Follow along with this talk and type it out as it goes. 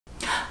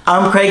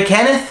I'm Craig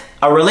Kenneth,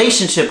 a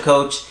relationship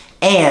coach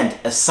and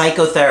a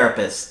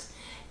psychotherapist.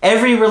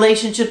 Every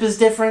relationship is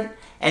different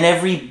and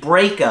every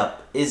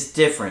breakup is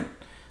different.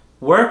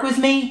 Work with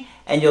me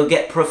and you'll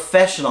get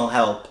professional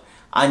help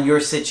on your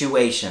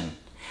situation.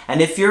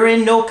 And if you're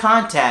in no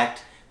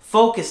contact,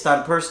 focused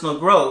on personal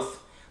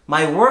growth,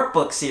 my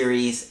workbook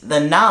series, The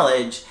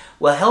Knowledge,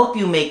 will help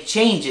you make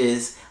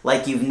changes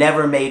like you've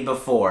never made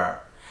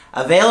before.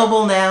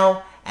 Available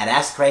now at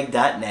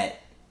AskCraig.net.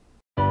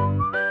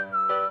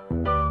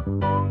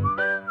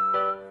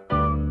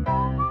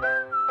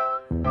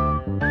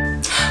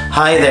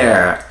 Hi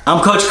there,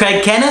 I'm Coach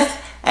Craig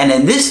Kenneth, and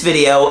in this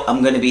video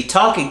I'm going to be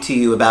talking to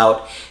you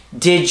about,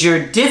 did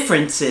your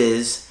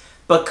differences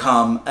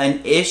become an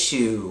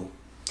issue?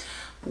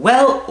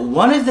 Well,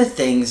 one of the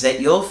things that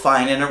you'll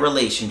find in a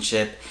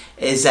relationship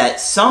is that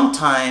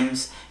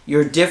sometimes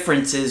your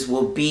differences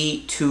will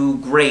be too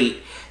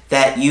great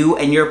that you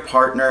and your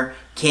partner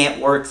can't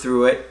work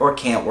through it or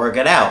can't work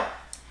it out.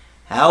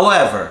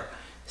 However,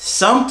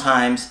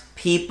 sometimes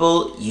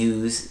people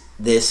use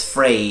this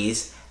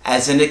phrase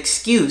as an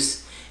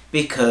excuse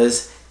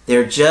because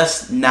they're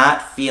just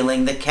not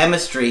feeling the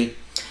chemistry,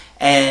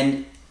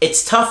 and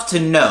it's tough to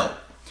know.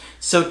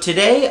 So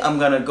today I'm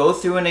going to go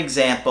through an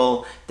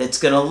example that's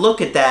going to look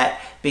at that,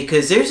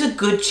 because there's a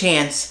good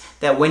chance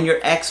that when your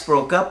ex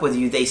broke up with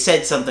you, they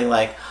said something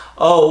like,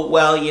 oh,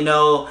 well, you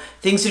know,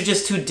 things are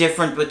just too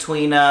different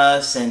between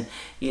us, and,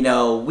 you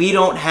know, we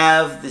don't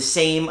have the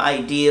same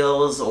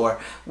ideals,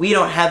 or we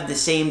don't have the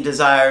same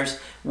desires,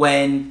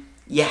 when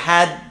you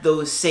had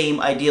those same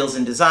ideals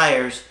and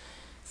desires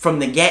from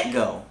the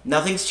get-go.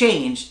 Nothing's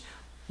changed.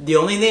 The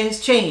only thing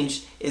that's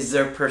changed is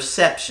their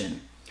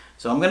perception.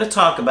 So I'm going to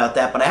talk about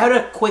that, but I had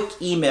a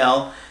quick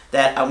email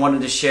that I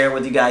wanted to share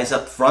with you guys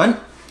up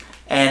front,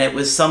 and it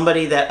was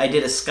somebody that I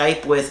did a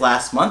Skype with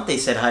last month. They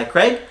said, "Hi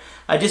Craig,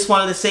 I just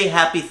wanted to say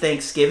happy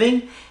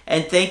Thanksgiving,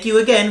 and thank you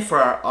again for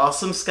our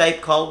awesome Skype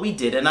call we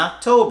did in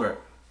October."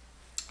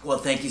 Well,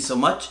 thank you so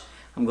much.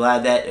 I'm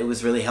glad that it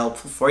was really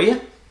helpful for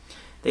you.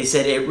 They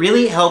said, "It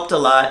really helped a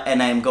lot,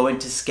 and I am going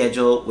to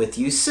schedule with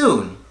you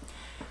soon.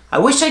 I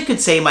wish I could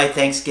say my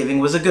Thanksgiving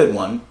was a good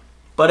one,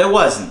 but it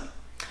wasn't.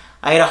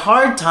 I had a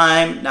hard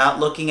time not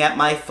looking at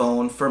my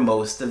phone for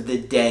most of the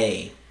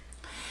day."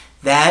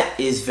 That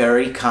is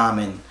very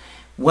common.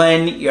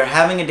 When you're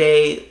having a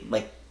day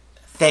like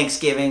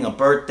Thanksgiving, a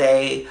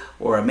birthday,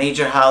 or a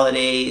major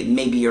holiday,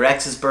 maybe your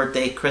ex's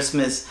birthday,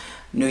 Christmas,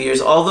 New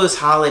Year's, all those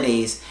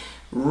holidays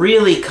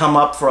really come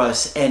up for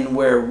us, and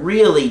we're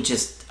really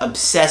just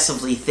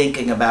obsessively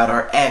thinking about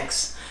our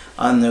ex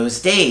on those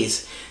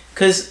days.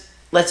 Because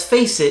let's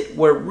face it,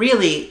 we're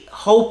really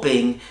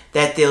hoping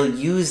that they'll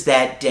use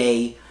that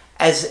day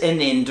as an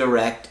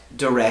indirect,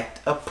 direct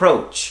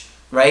approach,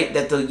 right?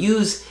 That they'll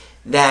use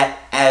that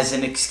as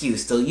an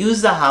excuse. They'll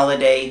use the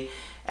holiday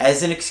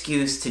as an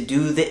excuse to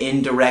do the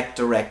indirect,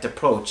 direct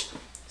approach.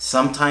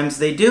 Sometimes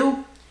they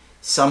do,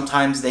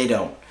 sometimes they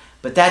don't.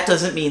 But that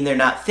doesn't mean they're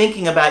not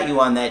thinking about you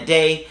on that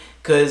day,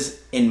 because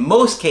in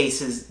most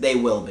cases, they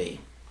will be.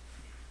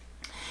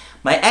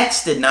 My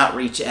ex did not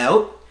reach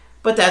out,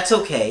 but that's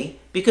okay,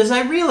 because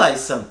I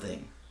realized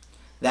something.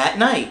 That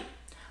night,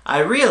 I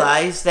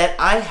realized that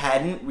I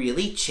hadn't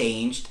really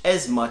changed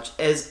as much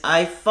as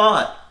I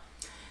thought.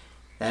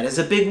 That is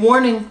a big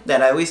warning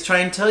that I always try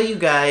and tell you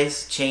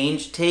guys.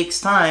 Change takes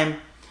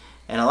time.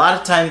 And a lot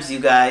of times you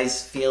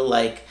guys feel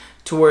like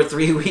 2 or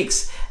 3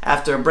 weeks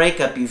after a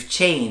breakup you've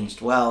changed.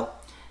 Well,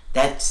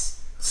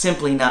 that's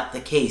simply not the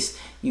case.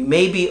 You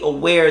may be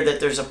aware that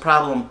there's a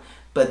problem,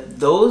 but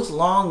those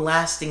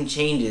long-lasting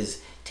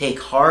changes take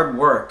hard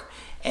work,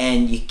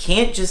 and you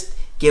can't just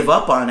give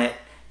up on it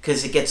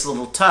because it gets a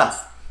little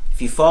tough.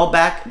 If you fall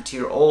back into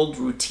your old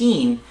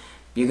routine,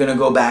 you're going to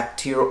go back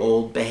to your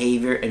old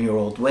behavior and your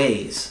old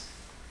ways.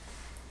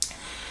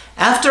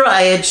 After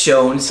I had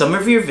shown some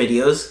of your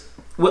videos,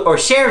 or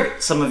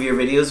shared some of your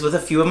videos with a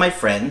few of my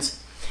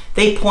friends,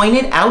 they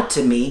pointed out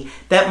to me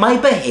that my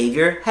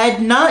behavior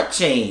had not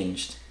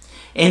changed.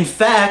 In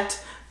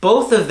fact,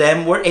 both of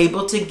them were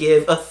able to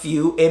give a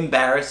few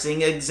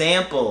embarrassing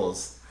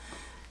examples.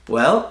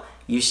 Well,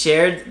 you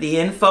shared the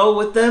info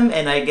with them,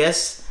 and I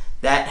guess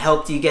that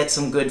helped you get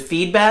some good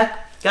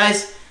feedback.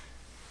 Guys,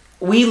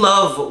 we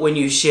love when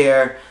you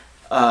share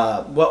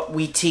what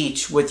we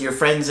teach with your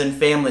friends and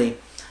family.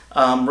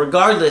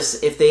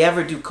 Regardless if they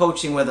ever do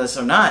coaching with us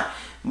or not,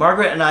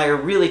 Margaret and I are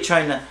really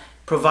trying to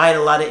provide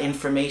a lot of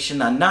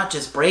information on not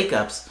just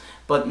breakups,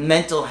 but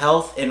mental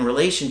health and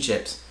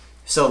relationships.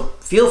 So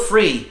feel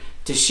free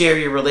to share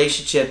your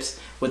relationships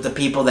with the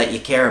people that you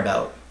care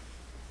about.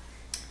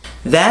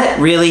 That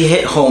really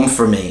hit home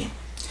for me.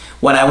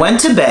 When I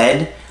went to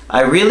bed,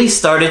 I really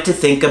started to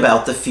think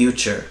about the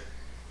future.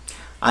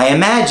 I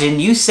imagine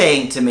you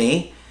saying to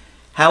me,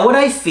 how would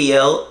I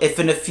feel if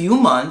in a few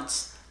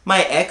months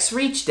my ex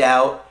reached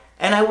out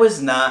and I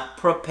was not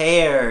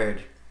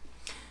prepared?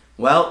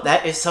 Well,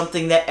 that is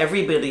something that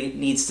everybody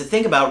needs to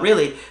think about,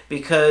 really,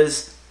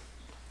 because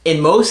in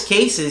most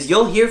cases,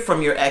 you'll hear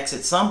from your ex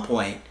at some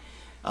point.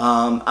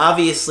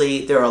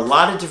 Obviously, there are a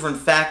lot of different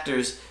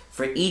factors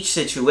for each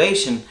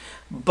situation,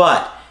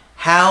 but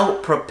how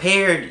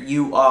prepared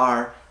you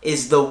are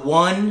is the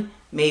one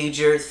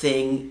major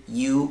thing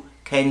you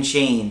can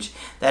change.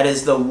 That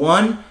is the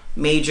one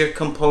major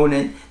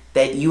component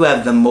that you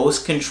have the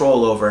most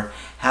control over.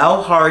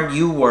 How hard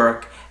you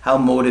work, how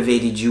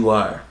motivated you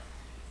are.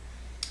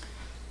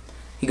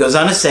 He goes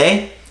on to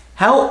say,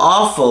 how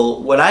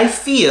awful would I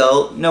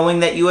feel knowing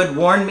that you had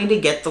warned me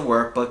to get the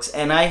workbooks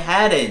and I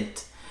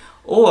hadn't?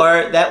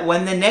 Or that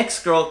when the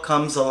next girl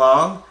comes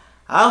along,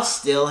 I'll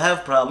still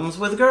have problems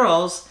with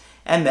girls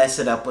and mess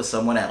it up with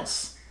someone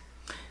else.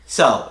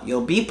 So,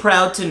 you'll be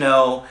proud to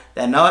know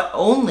that not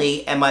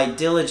only am I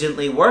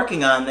diligently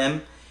working on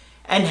them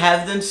and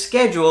have them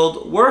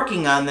scheduled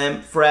working on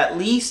them for at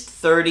least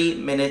 30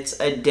 minutes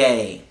a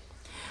day,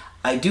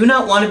 I do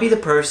not want to be the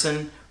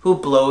person who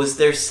blows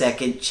their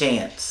second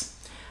chance.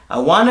 I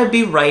want to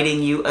be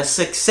writing you a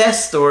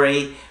success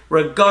story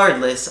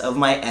regardless of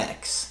my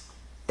ex.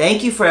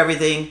 Thank you for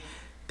everything.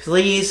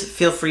 Please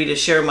feel free to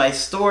share my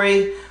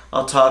story.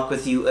 I'll talk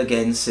with you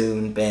again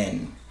soon,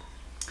 Ben.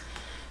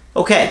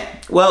 Okay,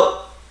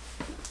 well,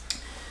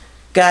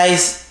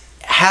 guys,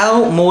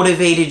 how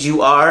motivated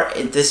you are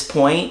at this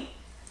point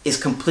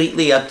is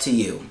completely up to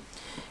you.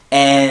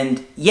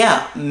 And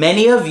yeah,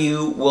 many of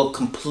you will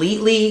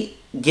completely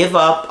give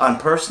up on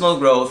personal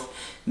growth.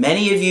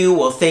 Many of you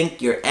will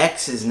think your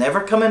ex is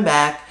never coming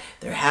back.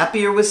 They're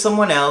happier with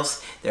someone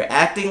else. They're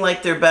acting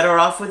like they're better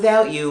off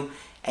without you.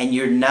 And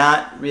you're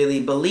not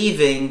really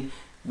believing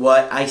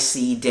what I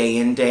see day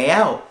in, day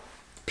out.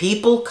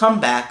 People come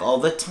back all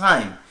the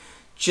time.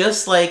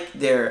 Just like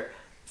their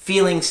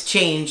feelings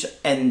change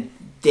and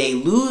they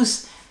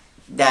lose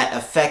that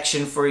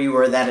affection for you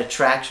or that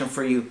attraction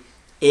for you,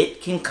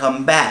 it can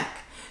come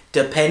back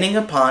depending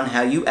upon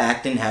how you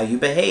act and how you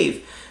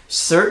behave.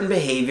 Certain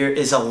behavior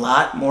is a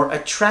lot more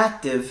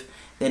attractive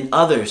than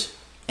others,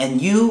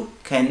 and you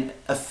can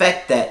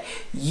affect that.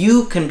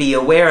 You can be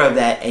aware of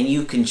that and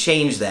you can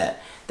change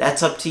that.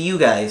 That's up to you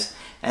guys.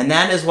 And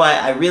that is why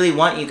I really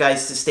want you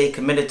guys to stay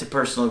committed to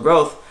personal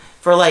growth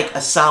for like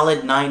a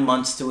solid 9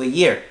 months to a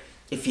year.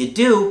 If you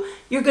do,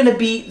 you're going to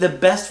be the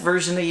best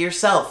version of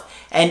yourself.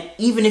 And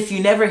even if you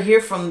never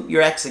hear from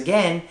your ex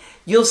again,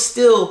 you'll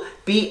still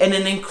be in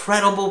an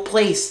incredible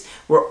place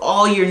where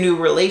all your new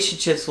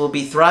relationships will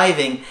be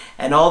thriving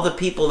and all the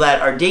people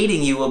that are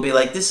dating you will be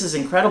like, this is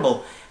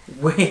incredible.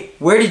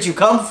 Where did you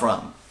come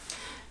from?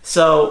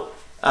 So,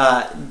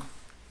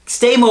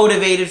 stay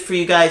motivated for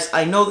you guys.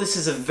 I know this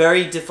is a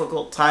very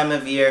difficult time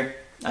of year.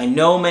 I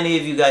know many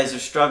of you guys are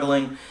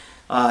struggling,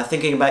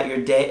 thinking about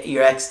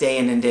your ex day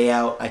in and day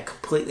out. I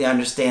completely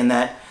understand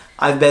that.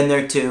 I've been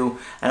there too,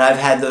 and I've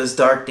had those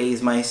dark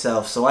days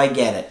myself, so I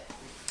get it.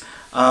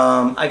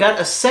 I got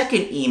a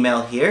second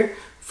email here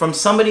from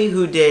somebody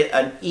who did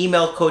an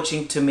email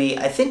coaching to me,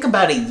 I think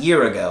about a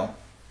year ago.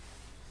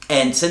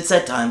 And since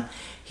that time,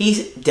 he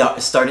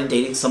started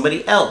dating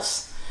somebody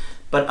else.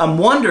 But I'm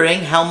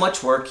wondering how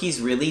much work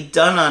he's really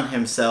done on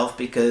himself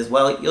because,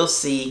 well, you'll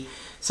see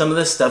some of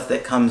the stuff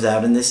that comes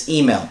out in this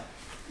email.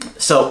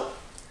 So,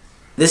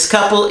 this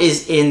couple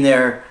is in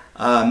their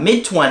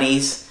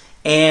mid-20s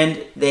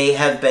and they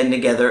have been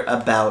together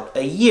about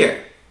a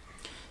year.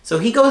 So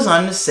he goes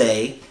on to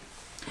say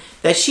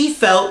that she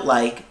felt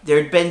like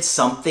there'd been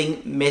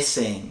something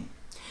missing.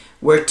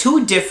 We're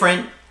too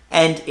different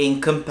and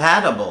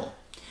incompatible.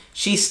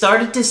 She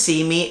started to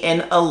see me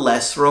in a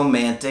less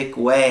romantic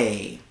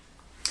way.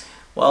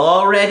 Well,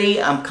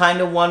 already I'm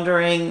kind of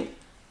wondering,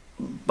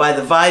 by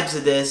the vibes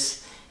of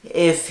this,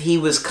 if he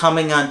was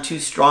coming on too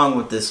strong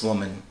with this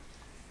woman.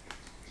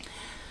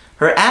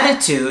 Her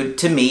attitude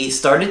to me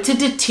started to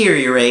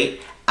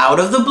deteriorate out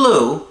of the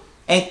blue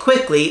and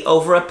quickly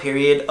over a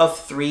period of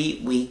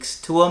 3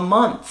 weeks to a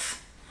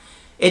month.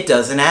 It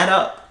doesn't add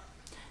up.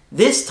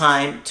 This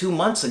time, 2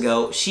 months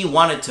ago, she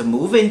wanted to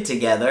move in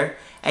together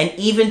and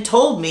even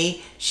told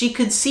me she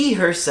could see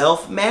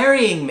herself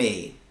marrying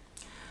me.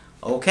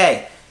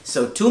 Okay,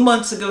 so 2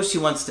 months ago she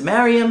wants to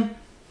marry him.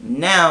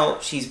 Now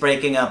she's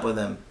breaking up with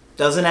him.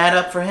 Doesn't add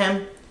up for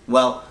him?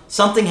 Well,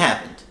 something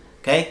happened,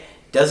 okay?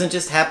 Doesn't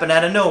just happen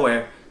out of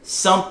nowhere.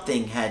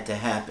 Something had to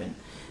happen.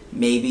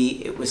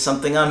 Maybe it was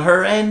something on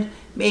her end.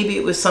 Maybe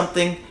it was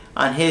something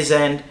on his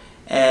end.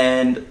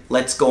 And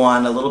let's go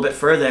on a little bit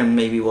further and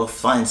maybe we'll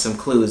find some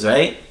clues,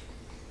 right?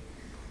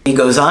 He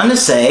goes on to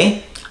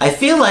say, I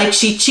feel like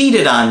she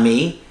cheated on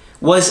me,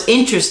 was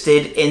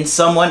interested in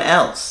someone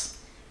else.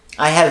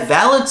 I have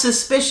valid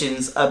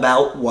suspicions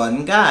about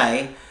one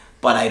guy,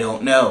 but I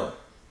don't know.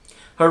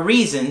 Her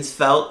reasons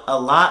felt a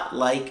lot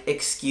like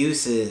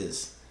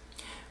excuses.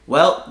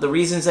 Well, the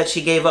reasons that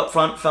she gave up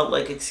front felt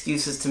like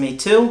excuses to me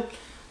too.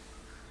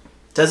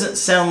 Doesn't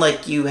sound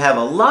like you have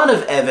a lot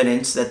of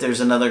evidence that there's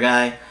another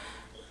guy,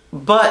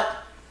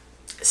 but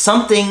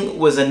something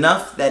was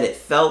enough that it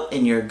felt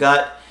in your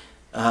gut,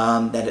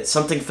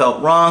 something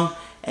felt wrong,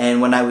 and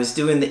when I was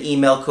doing the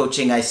email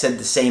coaching, I said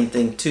the same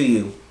thing to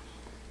you.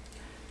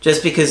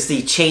 Just because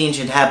the change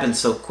had happened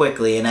so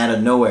quickly and out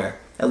of nowhere,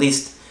 at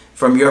least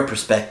from your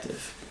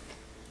perspective.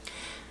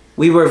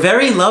 We were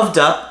very loved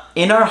up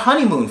in our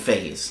honeymoon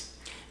phase,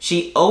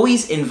 she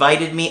always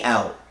invited me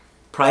out,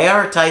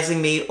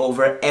 prioritizing me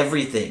over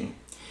everything.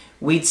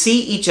 We'd see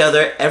each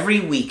other every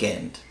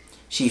weekend.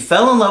 She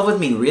fell in love with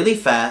me really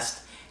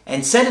fast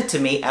and said it to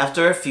me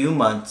after a few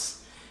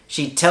months.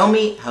 She'd tell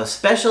me how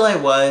special I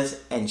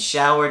was and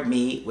showered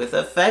me with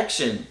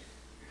affection.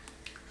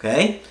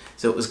 Okay,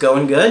 so it was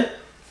going good.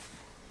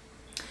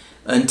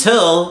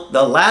 Until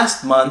the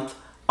last month,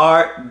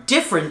 our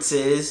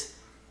differences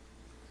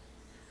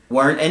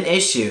weren't an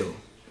issue.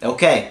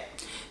 Okay,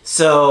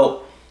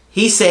 so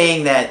he's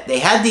saying that they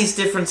had these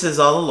differences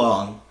all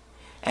along,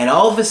 and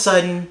all of a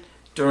sudden,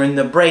 during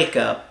the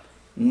breakup,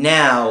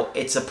 now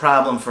it's a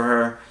problem for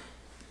her.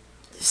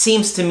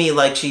 Seems to me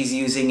like she's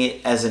using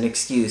it as an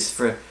excuse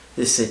for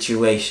this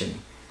situation.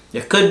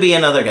 There could be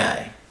another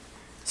guy.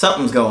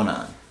 Something's going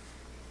on.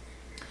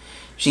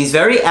 She's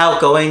very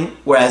outgoing,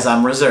 whereas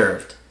I'm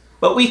reserved.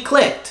 But we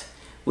clicked.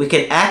 We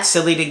could act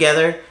silly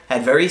together,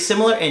 had very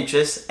similar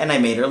interests, and I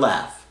made her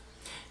laugh.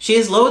 She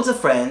has loads of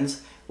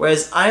friends,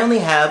 whereas I only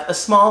have a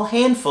small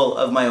handful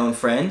of my own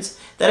friends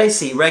that I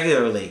see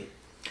regularly.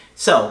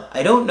 So,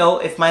 I don't know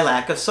if my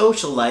lack of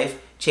social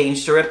life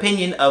changed her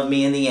opinion of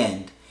me in the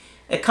end.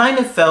 It kind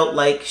of felt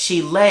like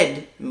she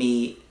led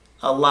me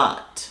a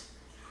lot.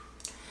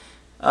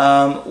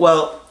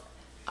 Well,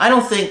 I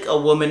don't think a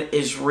woman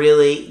is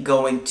really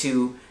going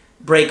to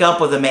break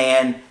up with a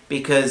man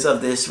because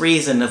of this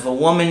reason. If a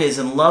woman is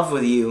in love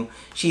with you,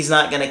 she's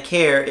not going to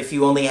care if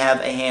you only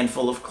have a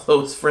handful of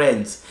close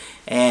friends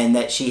and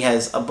that she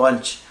has a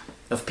bunch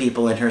of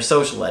people in her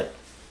social life.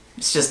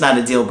 It's just not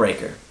a deal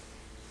breaker.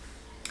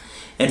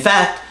 In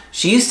fact,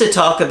 she used to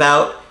talk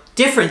about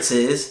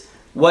differences,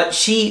 what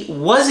she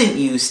wasn't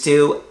used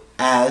to,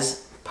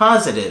 as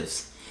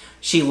positives.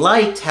 She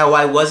liked how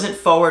I wasn't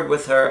forward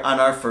with her on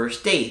our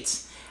first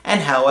dates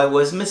and how I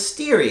was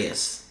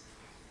mysterious.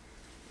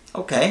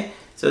 Okay,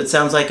 so it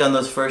sounds like on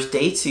those first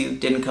dates you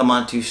didn't come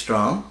on too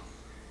strong.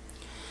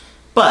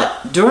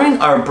 But during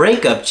our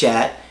breakup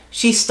chat,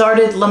 she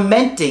started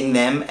lamenting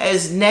them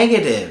as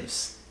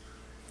negatives,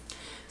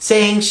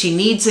 saying she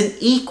needs an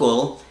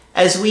equal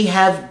as we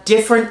have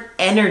different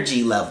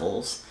energy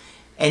levels,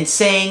 and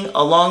saying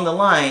along the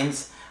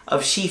lines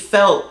of she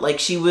felt like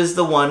she was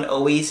the one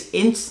always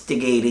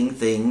instigating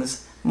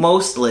things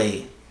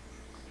mostly.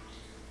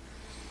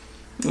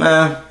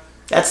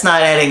 That's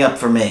not adding up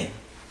for me.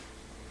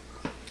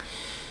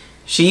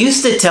 She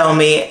used to tell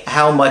me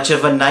how much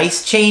of a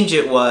nice change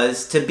it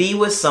was to be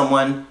with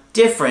someone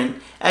different,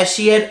 as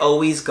she had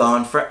always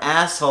gone for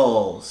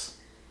assholes.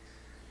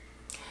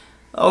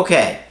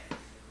 Okay,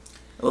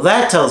 well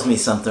that tells me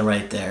something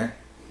right there.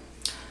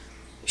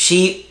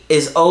 She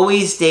is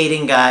always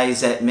dating guys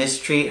that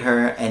mistreat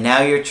her, and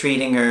now you're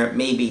treating her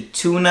maybe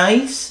too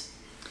nice?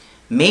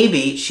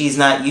 Maybe she's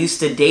not used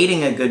to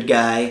dating a good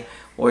guy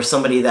or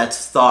somebody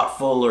that's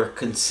thoughtful or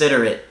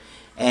considerate,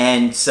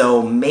 and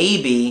so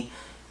maybe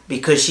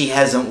because she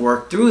hasn't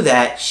worked through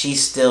that,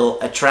 she's still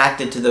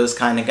attracted to those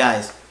kind of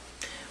guys.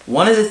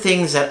 One of the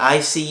things that I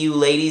see you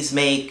ladies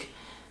make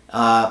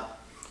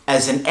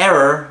as an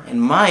error, in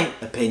my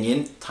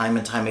opinion, time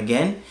and time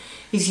again,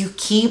 is you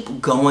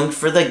keep going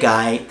for the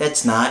guy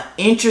that's not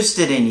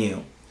interested in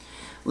you.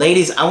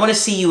 Ladies, I want to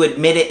see you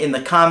admit it in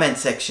the comment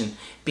section,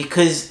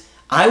 because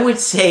I would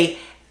say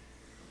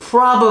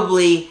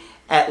probably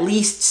at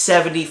least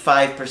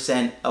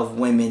 75% of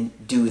women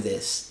do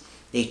this.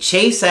 They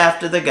chase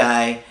after the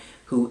guy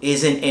who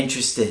isn't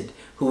interested,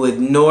 who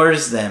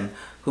ignores them,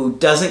 who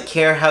doesn't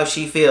care how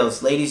she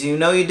feels. Ladies, you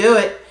know you do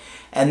it.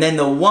 And then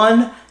the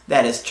one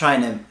that is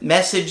trying to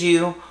message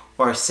you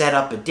or set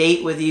up a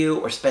date with you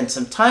or spend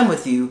some time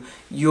with you,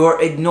 you're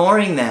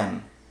ignoring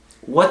them.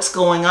 What's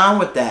going on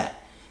with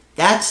that?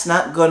 That's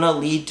not going to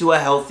lead to a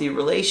healthy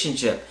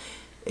relationship.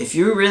 If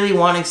you're really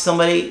wanting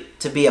somebody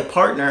to be a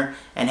partner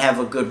and have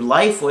a good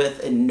life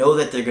with and know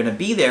that they're going to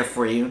be there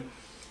for you,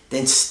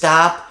 then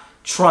stop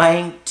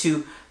trying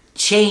to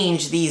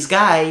change these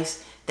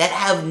guys that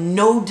have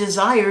no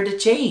desire to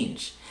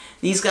change.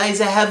 These guys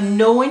that have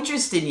no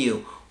interest in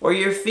you or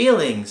your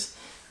feelings.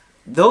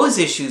 Those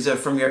issues are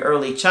from your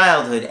early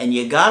childhood, and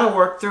you gotta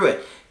work through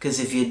it, because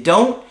if you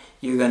don't,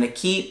 you're gonna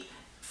keep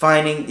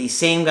finding these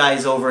same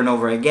guys over and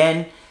over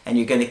again, and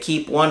you're gonna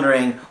keep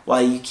wondering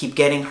why you keep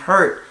getting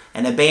hurt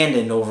and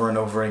abandoned over and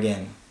over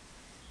again.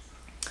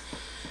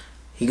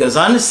 He goes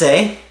on to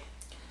say,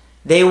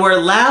 they were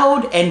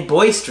loud and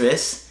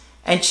boisterous,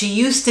 and she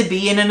used to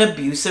be in an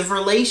abusive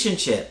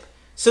relationship,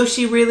 so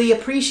she really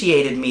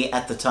appreciated me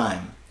at the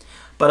time.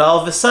 But all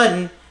of a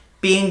sudden,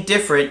 being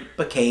different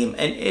became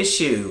an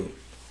issue.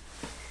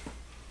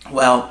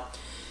 Well,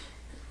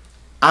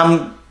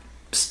 I'm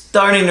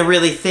starting to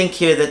really think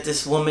here that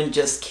this woman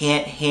just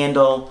can't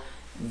handle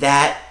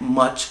that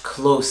much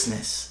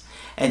closeness.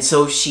 And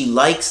so she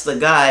likes the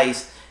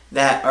guys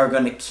that are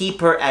going to keep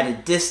her at a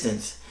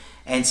distance.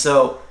 And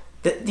so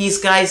these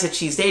guys that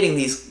she's dating,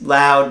 these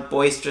loud,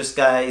 boisterous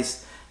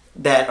guys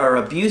that are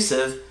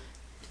abusive,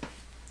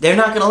 they're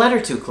not going to let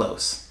her too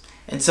close.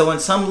 And so on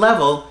some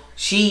level,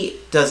 she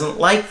doesn't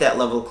like that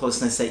level of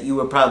closeness that you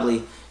were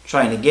probably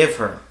trying to give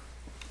her.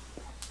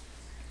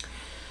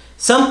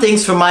 Some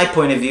things from my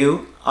point of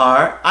view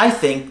are, I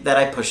think that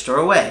I pushed her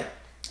away.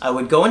 I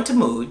would go into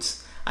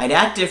moods, I'd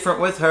act different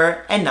with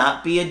her and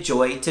not be a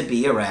joy to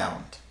be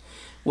around.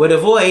 Would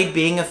avoid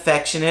being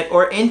affectionate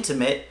or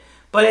intimate,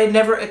 but I'd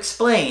never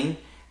explain,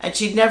 and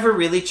she'd never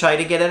really try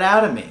to get it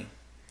out of me.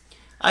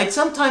 I'd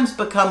sometimes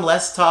become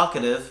less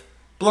talkative,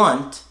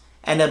 blunt,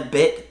 and a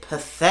bit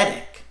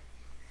pathetic.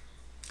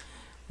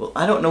 Well,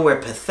 I don't know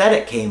where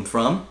pathetic came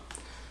from,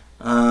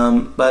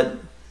 but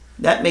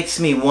that makes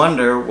me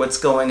wonder what's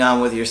going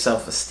on with your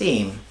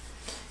self-esteem,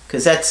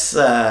 because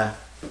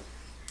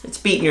it's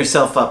beating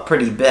yourself up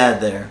pretty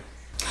bad there.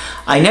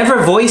 I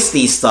never voice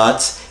these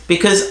thoughts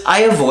because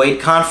I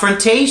avoid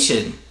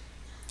confrontation.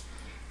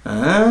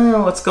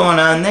 What's going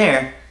on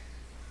there?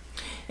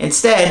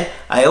 Instead,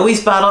 I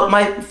always bottle up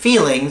my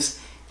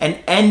feelings and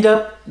end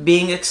up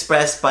being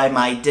expressed by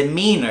my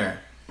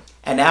demeanor.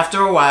 And after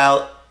a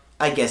while,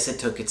 I guess it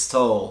took its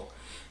toll.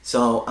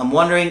 So I'm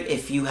wondering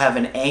if you have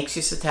an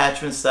anxious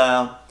attachment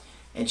style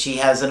and she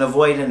has an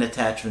avoidant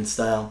attachment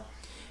style.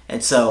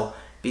 And so,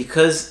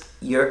 because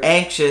you're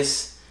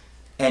anxious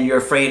and you're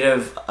afraid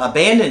of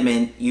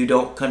abandonment, you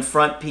don't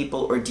confront people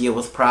or deal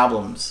with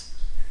problems.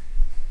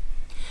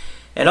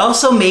 It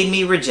also made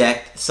me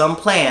reject some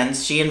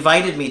plans she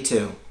invited me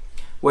to,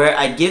 where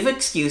I'd give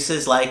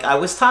excuses like I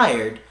was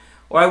tired,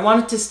 or I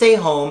wanted to stay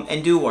home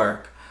and do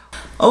work.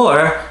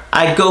 Or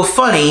I'd go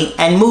funny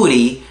and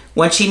moody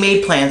when she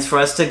made plans for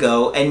us to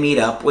go and meet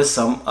up with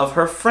some of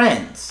her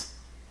friends.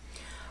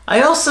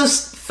 I also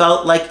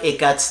felt like it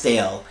got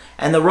stale,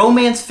 and the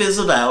romance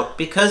fizzled out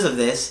because of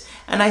this,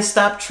 and I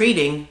stopped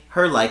treating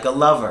her like a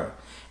lover,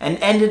 and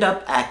ended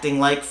up acting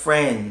like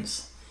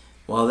friends.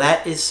 Well,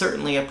 that is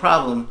certainly a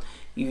problem.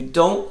 You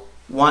don't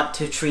want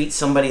to treat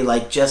somebody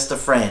like just a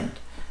friend.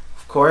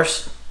 Of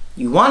course,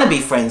 you want to be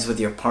friends with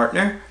your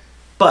partner,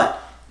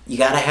 but you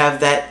got to have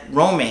that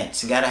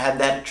romance. You got to have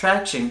that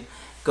attraction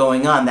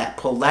going on, that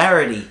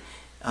polarity.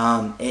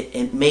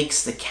 It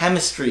makes the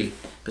chemistry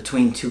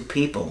between two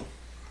people.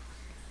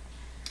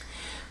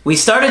 We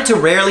started to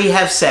rarely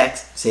have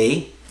sex.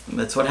 See,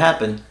 that's what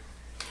happened.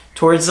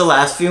 Towards the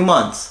last few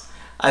months,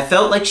 I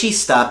felt like she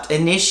stopped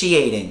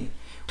initiating.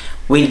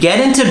 We'd get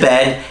into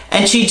bed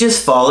and she'd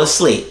just fall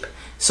asleep,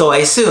 so I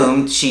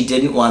assumed she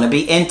didn't want to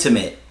be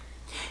intimate.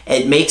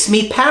 It makes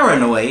me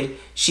paranoid.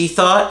 She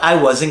thought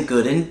I wasn't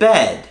good in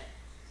bed.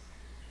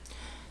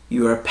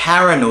 You were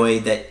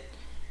paranoid that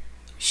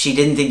she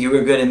didn't think you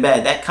were good in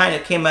bed. That kind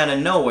of came out of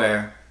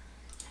nowhere.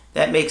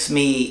 That makes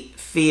me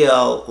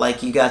feel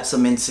like you got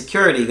some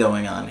insecurity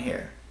going on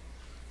here.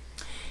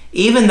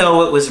 Even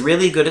though it was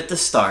really good at the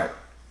start.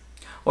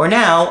 Or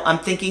now, I'm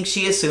thinking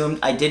she assumed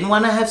I didn't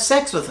want to have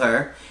sex with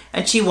her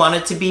and she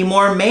wanted to be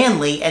more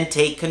manly and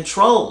take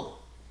control.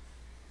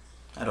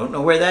 I don't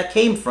know where that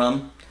came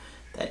from.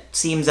 That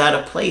seems out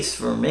of place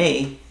for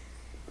me.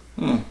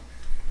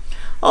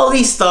 All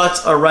these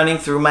thoughts are running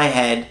through my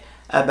head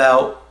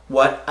about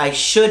what I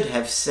should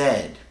have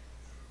said.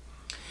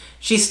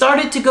 She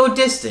started to go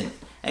distant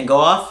and go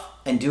off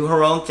and do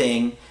her own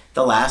thing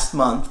the last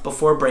month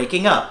before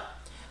breaking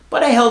up.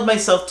 But I held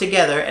myself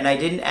together and I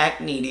didn't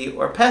act needy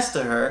or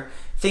pester her,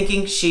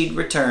 thinking she'd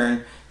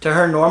return to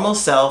her normal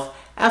self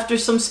after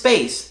some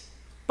space.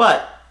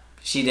 But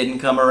she didn't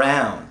come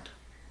around.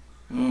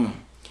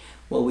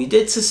 Well, we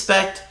did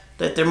suspect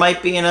that there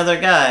might be another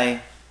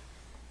guy.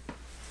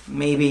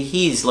 Maybe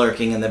he's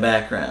lurking in the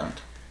background.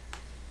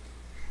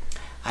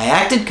 I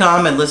acted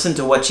calm and listened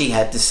to what she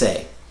had to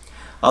say.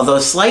 Although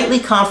slightly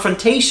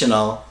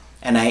confrontational,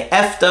 and I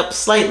effed up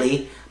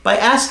slightly by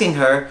asking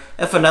her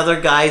if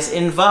another guy's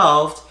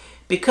involved,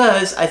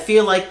 because I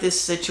feel like this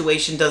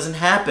situation doesn't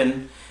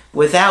happen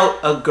without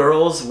a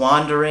girl's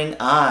wandering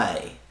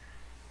eye.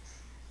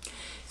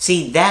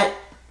 See, that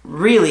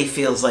really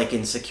feels like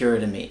insecure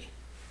to me.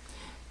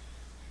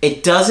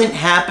 It doesn't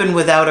happen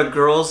without a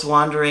girl's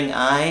wandering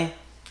eye?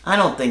 I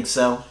don't think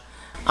so.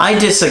 I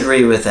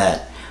disagree with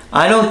that.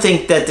 I don't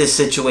think that this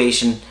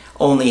situation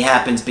only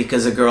happens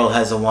because a girl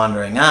has a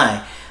wandering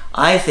eye.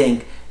 I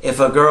think if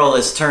a girl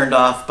is turned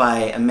off by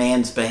a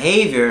man's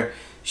behavior,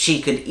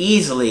 she could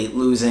easily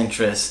lose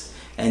interest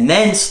and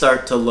then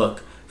start to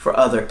look for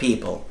other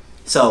people.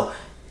 So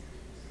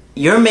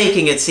you're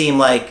making it seem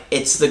like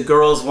it's the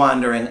girl's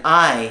wandering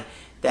eye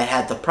that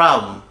had the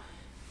problem.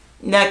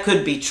 And that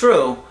could be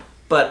true,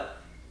 but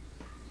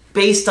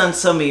based on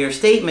some of your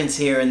statements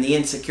here and the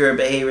insecure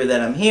behavior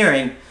that I'm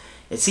hearing,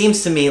 it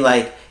seems to me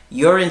like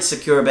your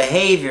insecure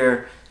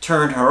behavior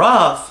turned her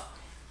off,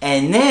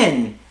 and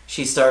then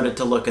she started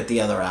to look at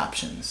the other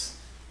options.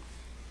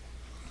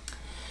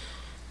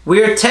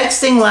 We were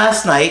texting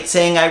last night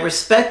saying I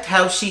respect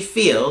how she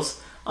feels,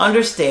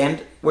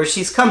 understand where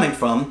she's coming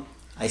from.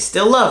 I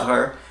still love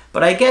her,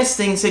 but I guess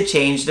things had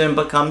changed and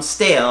become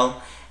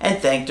stale, and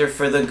thanked her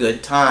for the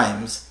good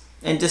times,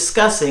 and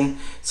discussing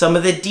some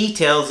of the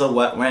details of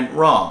what went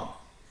wrong.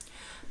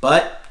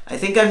 But I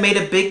think I made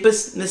a big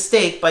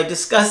mistake by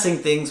discussing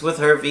things with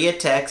her via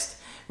text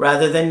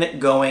rather than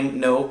going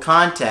no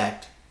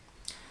contact.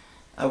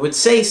 I would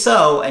say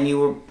so, and you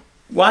were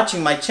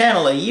watching my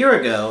channel a year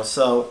ago,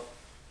 so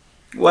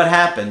What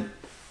happened?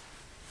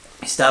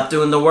 You stopped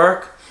doing the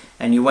work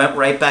and you went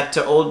right back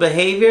to old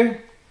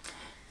behavior?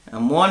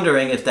 I'm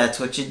wondering if that's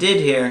what you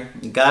did here.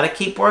 You gotta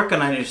keep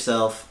working on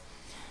yourself.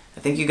 I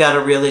think you got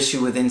a real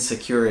issue with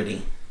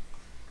insecurity.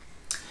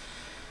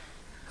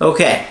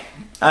 Okay,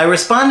 I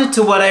responded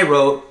to what I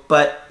wrote,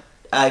 but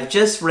I've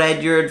just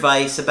read your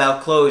advice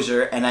about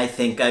closure and I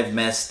think I've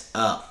messed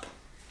up.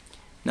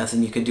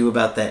 Nothing you can do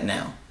about that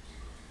now.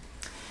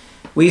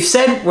 We've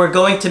said we're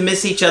going to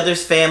miss each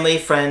other's family,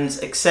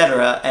 friends,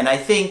 etc., and I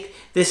think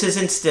this has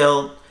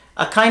instilled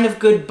a kind of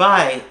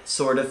goodbye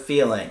sort of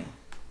feeling.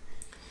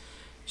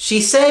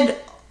 She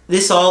said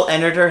this all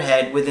entered her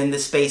head within the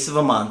space of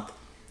a month.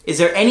 Is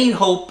there any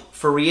hope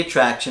for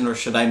reattraction or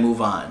should I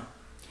move on?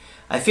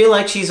 I feel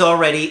like she's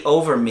already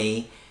over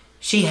me.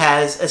 She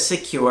has a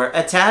secure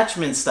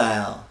attachment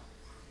style.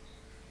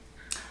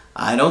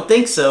 I don't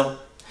think so.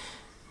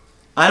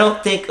 I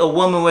don't think a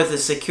woman with a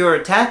secure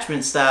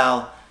attachment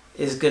style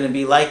is going to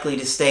be likely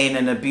to stay in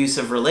an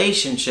abusive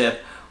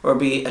relationship or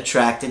be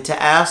attracted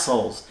to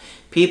assholes.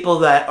 People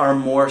that are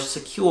more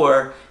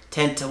secure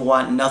tend to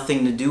want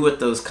nothing to do with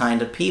those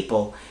kind of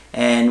people.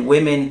 And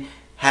women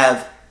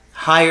have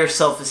higher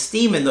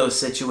self-esteem in those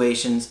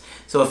situations.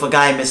 So if a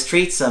guy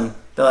mistreats them,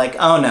 they're like,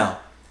 oh no,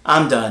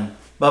 I'm done.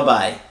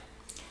 Bye-bye.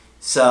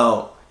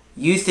 So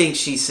you think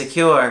she's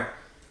secure.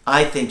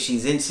 I think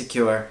she's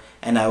insecure.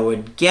 And I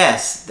would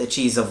guess that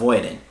she's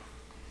avoidant.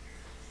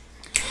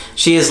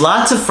 She has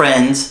lots of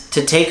friends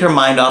to take her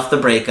mind off the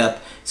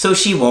breakup so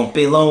she won't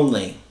be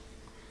lonely.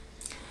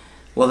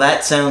 Well,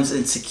 that sounds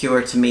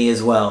insecure to me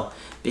as well.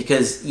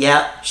 Because,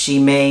 yeah, she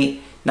may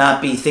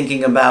not be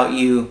thinking about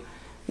you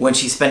when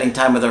she's spending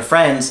time with her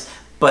friends,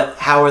 but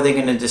how are they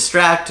going to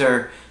distract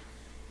her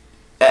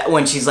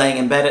when she's laying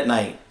in bed at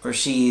night? Or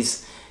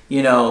she's,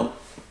 you know,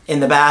 in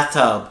the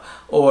bathtub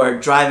or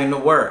driving to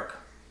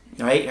work.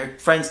 Right? Her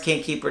friends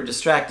can't keep her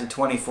distracted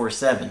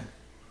 24/7.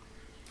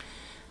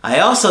 I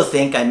also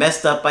think I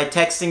messed up by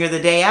texting her the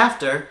day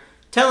after,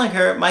 telling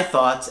her my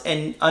thoughts,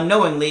 and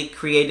unknowingly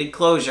created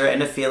closure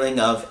and a feeling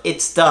of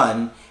it's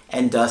done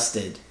and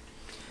dusted.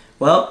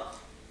 Well,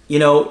 you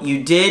know,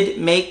 you did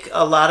make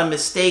a lot of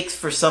mistakes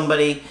for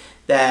somebody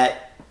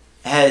that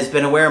has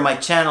been aware of my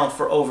channel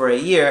for over a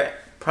year,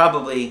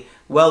 probably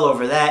well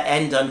over that,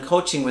 and done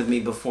coaching with me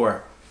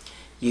before.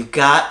 You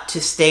got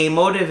to stay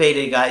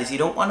motivated, guys. You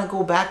don't want to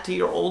go back to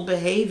your old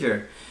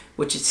behavior,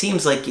 which it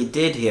seems like you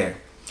did here.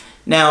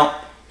 Now,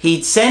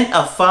 he'd sent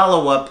a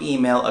follow-up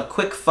email, a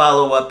quick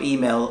follow-up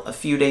email a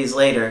few days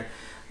later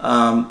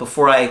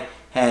before I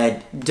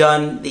had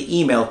done the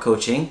email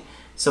coaching.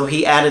 So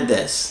he added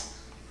this.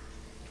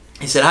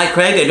 He said, "Hi,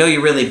 Craig. I know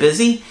you're really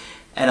busy,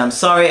 and I'm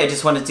sorry. I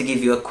just wanted to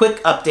give you a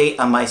quick update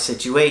on my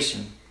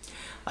situation.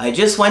 I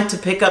just went to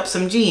pick up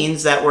some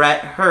jeans that were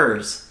at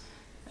hers,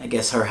 I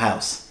guess her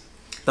house.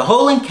 The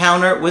whole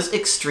encounter was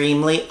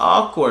extremely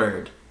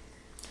awkward.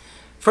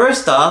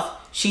 First off,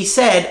 she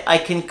said I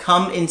can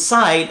come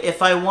inside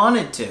if I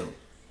wanted to.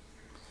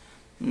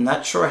 I'm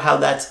not sure how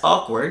that's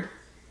awkward.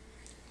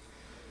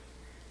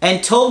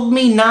 And told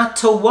me not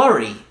to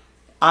worry.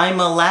 I'm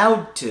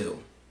allowed to.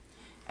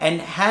 And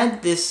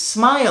had this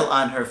smile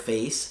on her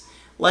face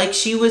like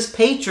she was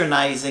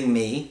patronizing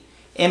me,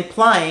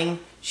 implying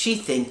she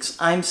thinks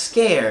I'm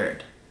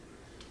scared."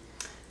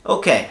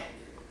 Okay.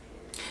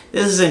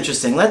 This is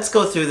interesting. Let's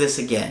go through this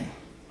again.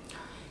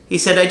 He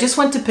said, "I just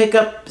went to pick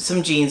up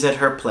some jeans at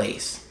her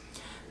place.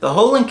 The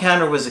whole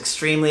encounter was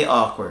extremely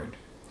awkward.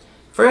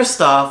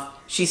 First off,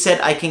 she said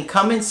I can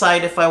come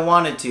inside if I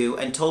wanted to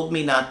and told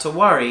me not to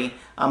worry.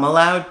 I'm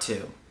allowed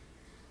to."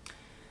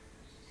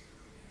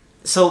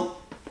 So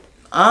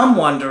I'm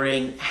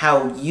wondering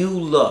how you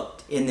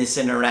looked in this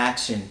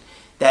interaction.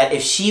 That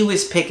if she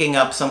was picking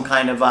up some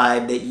kind of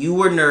vibe that you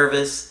were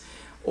nervous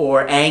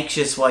or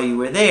anxious while you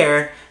were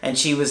there, and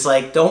she was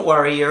like, "Don't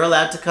worry, you're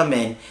allowed to come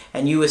in,"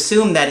 and you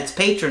assume that it's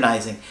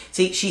patronizing.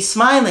 See, she's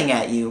smiling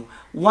at you.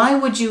 Why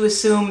would you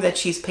assume that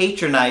she's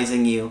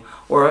patronizing you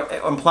or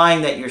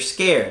implying that you're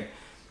scared?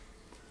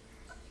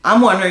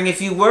 I'm wondering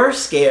if you were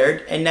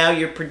scared and now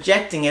you're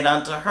projecting it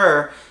onto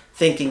her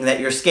thinking that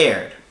you're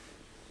scared.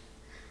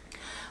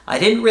 I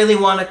didn't really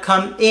want to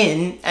come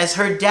in as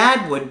her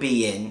dad would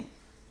be in.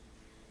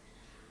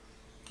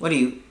 What are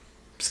you,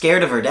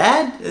 scared of her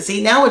dad?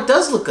 See, now it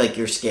does look like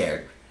you're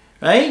scared,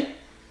 right?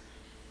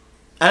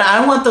 And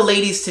I want the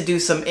ladies to do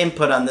some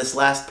input on this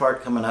last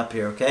part coming up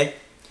here, okay?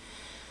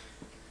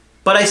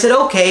 But I said,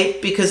 okay,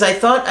 because I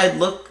thought I'd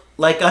look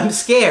like I'm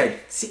scared.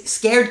 See,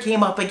 scared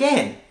came up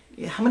again.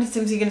 How many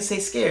times are you going to say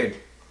scared?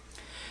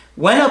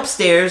 Went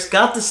upstairs,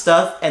 got the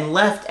stuff, and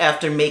left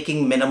after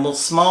making minimal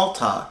small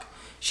talk.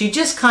 She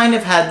just kind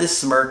of had this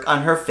smirk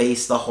on her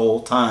face the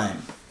whole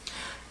time.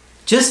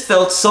 Just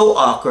felt so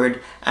awkward,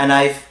 and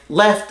I've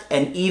left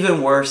an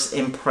even worse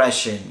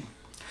impression.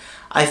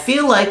 I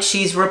feel like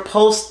she's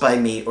repulsed by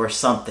me or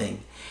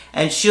something,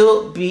 and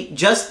she'll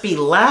just be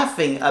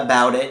laughing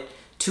about it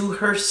to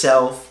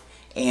herself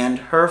and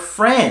her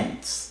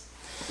friends.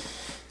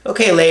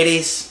 Okay,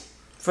 ladies,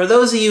 for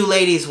those of you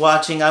ladies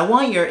watching, I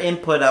want your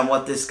input on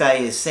what this guy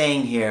is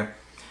saying here,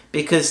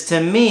 Because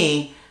to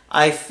me,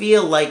 I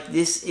feel like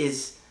this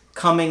is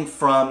coming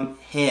from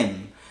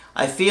him.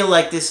 I feel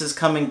like this is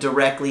coming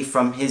directly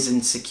from his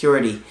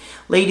insecurity.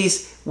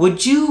 Ladies,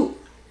 would you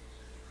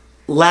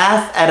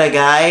laugh at a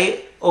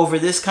guy over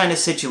this kind of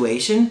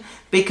situation?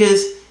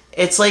 Because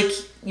it's like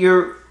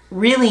you're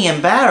really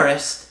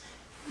embarrassed,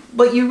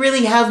 but you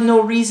really have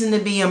no reason to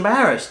be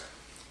embarrassed.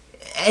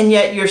 And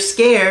yet you're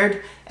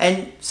scared,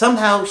 and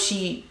somehow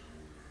she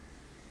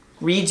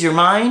reads your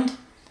mind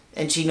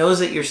and she knows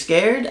that you're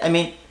scared. I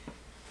mean,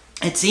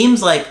 it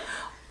seems like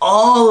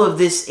all of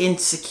this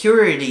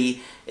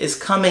insecurity is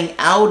coming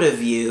out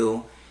of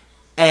you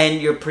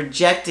and you're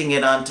projecting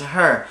it onto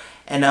her.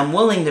 And I'm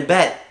willing to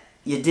bet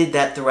you did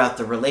that throughout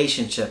the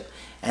relationship.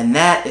 And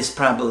that is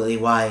probably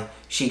why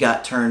she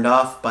got turned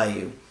off by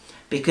you.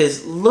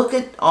 Because look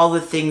at all the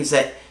things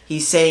that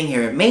he's saying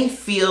here. It may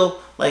feel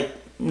like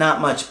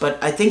not much,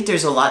 but I think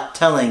there's a lot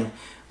telling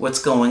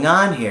what's going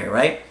on here,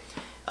 right?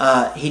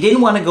 He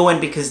didn't want to go in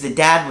because the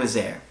dad was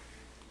there.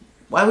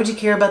 Why would you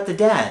care about the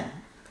dad?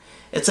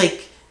 It's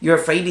like you're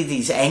afraid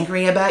he's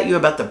angry about you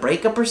about the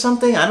breakup or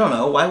something? I don't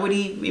know. Why would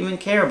he even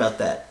care about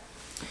that?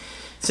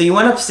 So you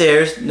went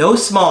upstairs, no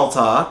small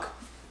talk.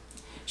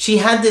 She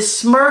had this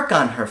smirk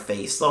on her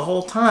face the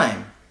whole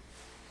time.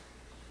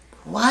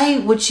 Why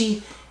would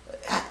she?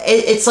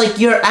 It's like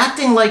you're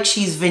acting like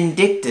she's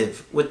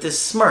vindictive with this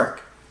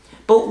smirk.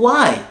 But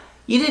why?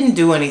 You didn't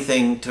do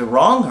anything to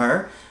wrong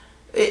her.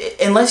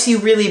 Unless you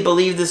really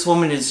believe this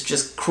woman is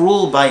just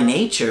cruel by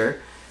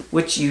nature,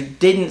 which you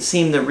didn't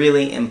seem to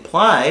really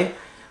imply,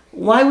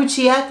 why would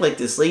she act like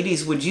this?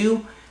 Ladies, would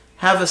you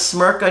have a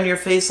smirk on your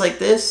face like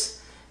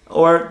this?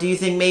 Or do you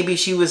think maybe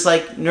she was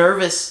like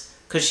nervous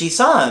because she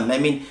saw him? I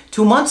mean,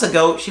 2 months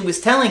ago, she was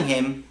telling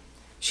him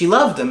she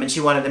loved him and she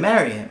wanted to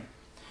marry him.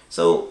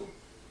 So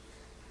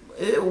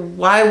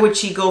why would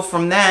she go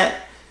from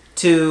that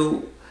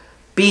to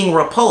being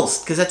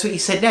repulsed? Because that's what you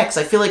said next.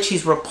 I feel like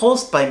she's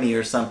repulsed by me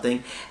or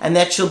something, and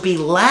that she'll be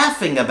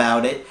laughing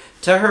about it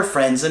to her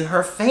friends and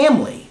her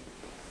family.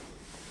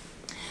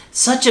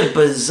 Such a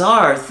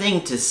bizarre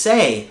thing to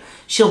say.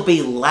 She'll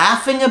be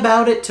laughing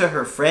about it to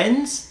her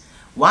friends?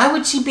 Why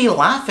would she be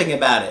laughing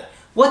about it?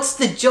 What's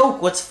the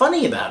joke? What's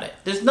funny about it?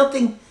 There's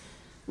nothing,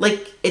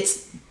 like,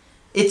 it's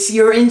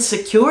your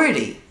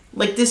insecurity.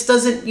 Like, this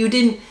doesn't, you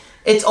didn't,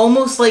 it's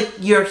almost like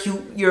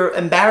you're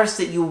embarrassed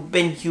that you've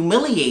been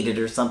humiliated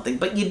or something,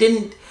 but you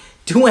didn't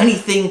do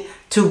anything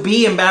to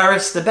be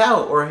embarrassed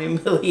about or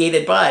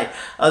humiliated by,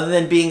 other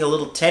than being a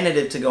little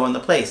tentative to go in the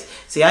place.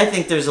 See, I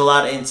think there's a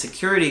lot of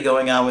insecurity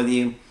going on with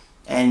you,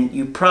 and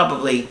you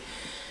probably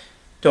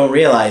don't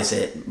realize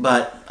it,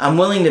 but I'm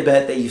willing to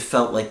bet that you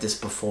felt like this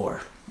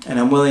before. And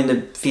I'm willing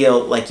to feel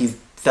like you've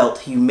felt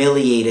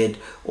humiliated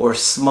or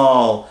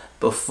small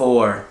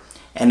before.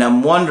 And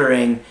I'm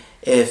wondering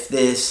if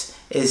this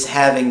is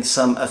having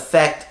some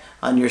effect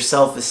on your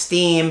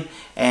self-esteem,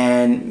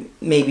 and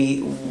maybe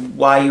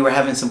why you were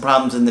having some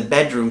problems in the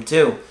bedroom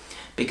too,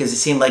 because it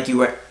seemed like you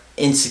were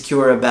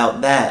insecure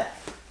about that.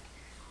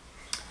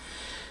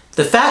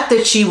 The fact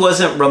that she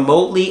wasn't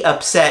remotely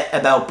upset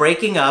about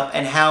breaking up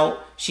and how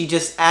she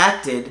just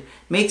acted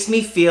makes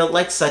me feel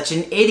like such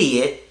an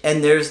idiot,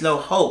 and there's no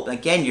hope.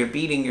 Again, you're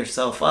beating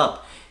yourself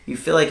up. You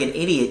feel like an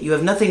idiot. You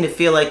have nothing to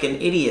feel like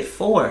an idiot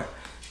for.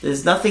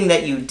 There's nothing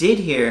that you did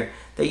here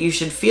that you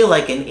should feel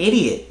like an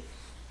idiot.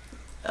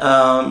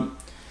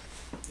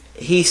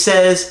 He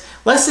says,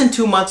 less than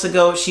 2 months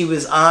ago, she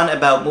was on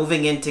about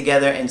moving in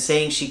together and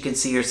saying she could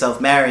see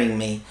herself marrying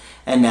me,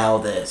 and now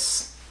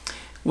this.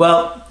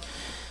 Well,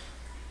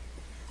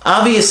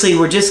 obviously,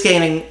 we're just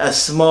getting a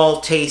small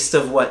taste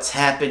of what's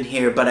happened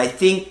here, but I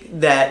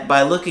think that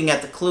by looking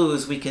at the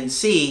clues, we can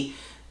see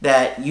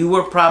that you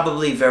were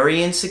probably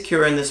very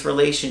insecure in this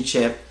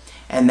relationship,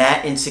 and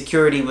that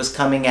insecurity was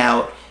coming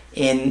out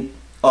in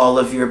all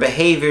of your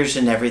behaviors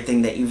and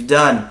everything that you've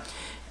done.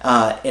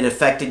 It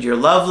affected your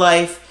love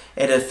life.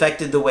 It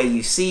affected the way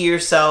you see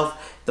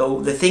yourself,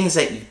 the things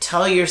that you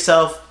tell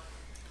yourself.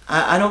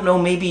 I don't know,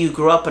 maybe you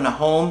grew up in a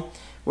home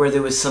where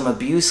there was some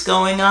abuse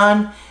going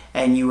on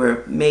and you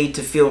were made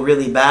to feel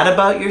really bad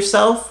about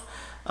yourself.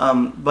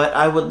 But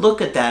I would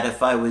look at that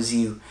if I was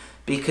you,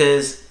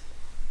 because,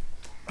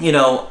 you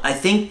know, I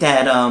think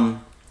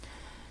that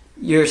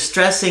you're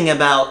stressing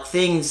about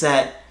things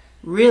that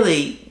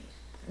really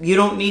you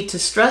don't need to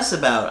stress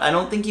about. I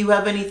don't think you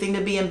have anything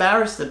to be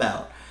embarrassed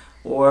about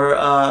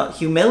or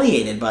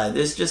humiliated by.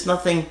 There's just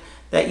nothing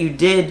that you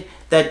did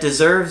that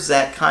deserves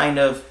that kind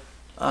of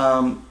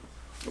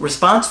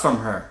response from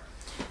her.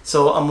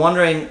 So I'm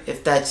wondering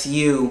if that's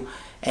you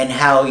and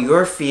how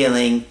you're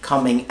feeling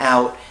coming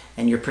out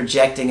and you're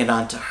projecting it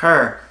onto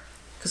her.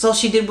 Because all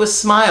she did was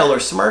smile or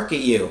smirk at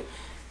you.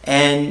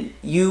 And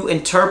you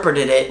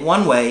interpreted it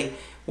one way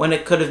when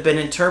it could have been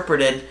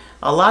interpreted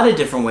a lot of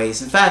different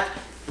ways. In fact,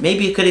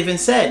 maybe you could have even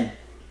said,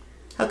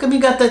 how come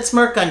you got that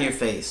smirk on your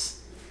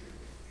face?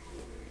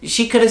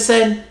 She could have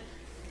said,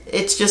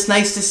 it's just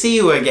nice to see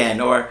you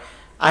again. Or,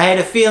 I had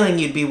a feeling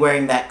you'd be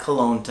wearing that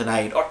cologne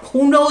tonight. Or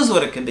who knows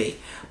what it could be.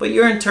 But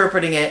you're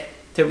interpreting it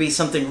to be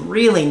something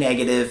really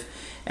negative.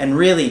 and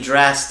really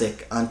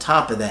drastic on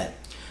top of that.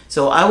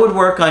 So I would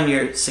work on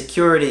your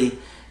security,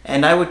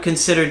 and I would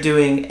consider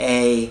doing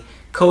a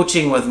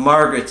coaching with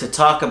Margaret to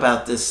talk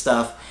about this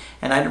stuff.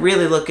 And I'd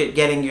really look at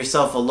getting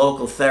yourself a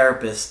local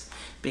therapist,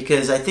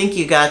 because I think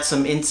you got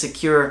some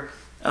insecure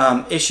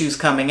issues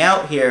coming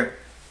out here,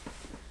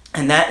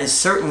 and that is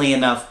certainly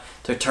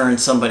enough to turn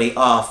somebody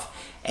off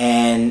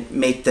and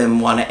make them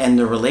want to end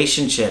the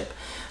relationship.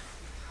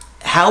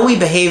 How we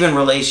behave in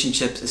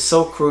relationships is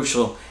so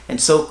crucial and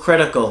so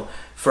critical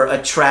for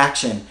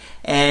attraction.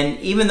 And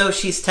even though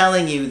she's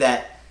telling you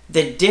that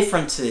the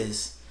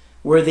differences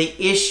were the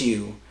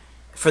issue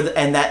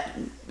and that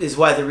is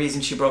why the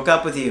reason she broke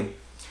up with you,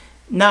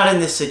 not in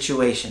this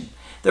situation.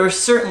 There are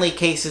certainly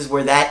cases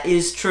where that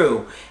is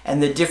true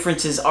and the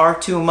differences are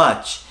too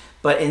much.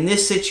 But in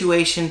this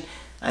situation,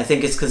 I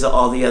think it's because of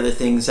all the other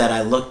things that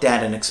I looked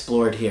at and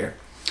explored here.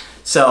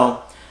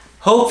 So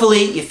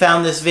hopefully you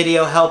found this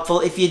video helpful.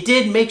 If you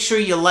did, make sure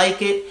you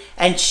like it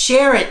and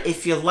share it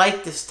if you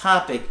like this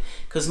topic,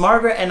 because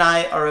Margaret and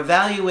I are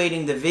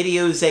evaluating the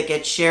videos that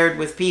get shared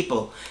with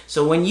people.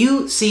 So when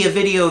you see a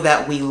video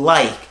that we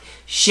like,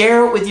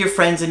 share it with your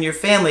friends and your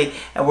family,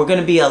 and we're going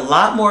to be a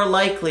lot more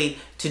likely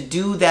to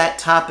do that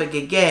topic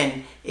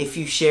again if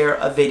you share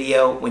a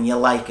video when you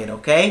like it,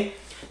 okay?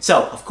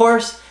 So, of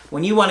course,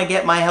 when you want to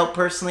get my help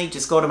personally,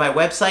 just go to my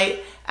website,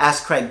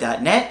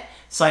 AskCraig.net,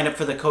 sign up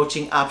for the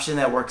coaching option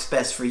that works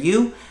best for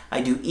you.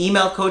 I do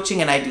email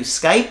coaching and I do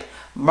Skype.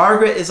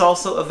 Margaret is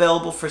also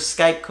available for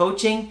Skype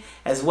coaching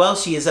as well.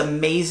 She is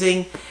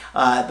amazing.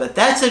 But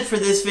that's it for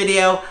this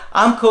video.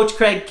 I'm Coach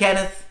Craig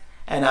Kenneth,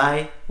 and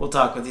I will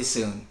talk with you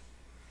soon.